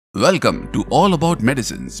Welcome to All About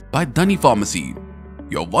Medicines by Dhani Pharmacy,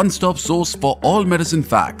 your one-stop source for all medicine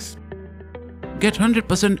facts. Get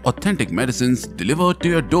 100% authentic medicines delivered to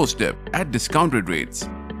your doorstep at discounted rates.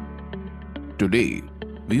 Today,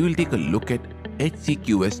 we will take a look at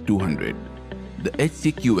HCQS 200. The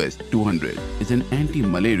HCQS 200 is an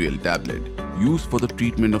anti-malarial tablet used for the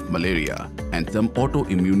treatment of malaria and some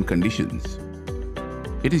autoimmune conditions.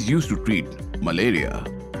 It is used to treat malaria,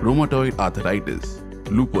 rheumatoid arthritis,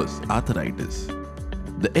 lupus arthritis.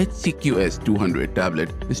 The HCQS 200 tablet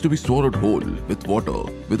is to be swallowed whole with water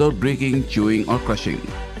without breaking, chewing or crushing.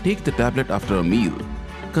 Take the tablet after a meal.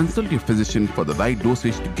 Consult your physician for the right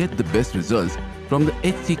dosage to get the best results from the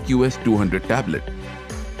HCQS 200 tablet.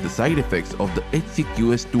 The side effects of the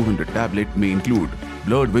HCQS 200 tablet may include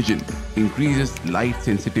blurred vision, increases light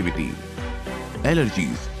sensitivity,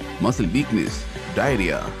 allergies, muscle weakness,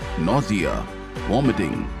 diarrhea, nausea,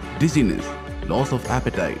 vomiting, dizziness, loss of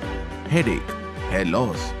appetite, headache, hair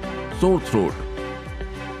loss, sore throat.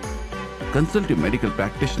 Consult your medical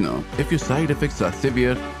practitioner if your side effects are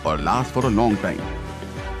severe or last for a long time.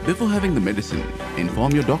 Before having the medicine,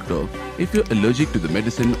 inform your doctor if you're allergic to the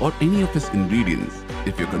medicine or any of its ingredients,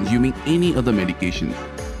 if you're consuming any other medications,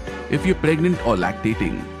 if you're pregnant or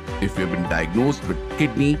lactating, if you've been diagnosed with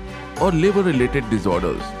kidney or liver-related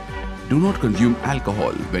disorders. Do not consume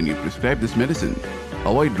alcohol when you prescribe this medicine.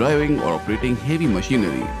 Avoid driving or operating heavy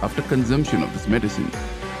machinery after consumption of this medicine.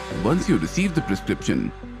 Once you receive the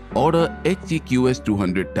prescription, order HCQS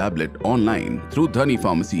 200 tablet online through Dhani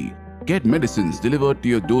Pharmacy. Get medicines delivered to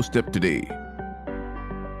your doorstep today.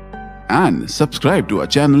 And subscribe to our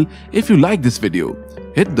channel if you like this video.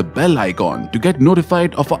 Hit the bell icon to get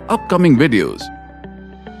notified of our upcoming videos.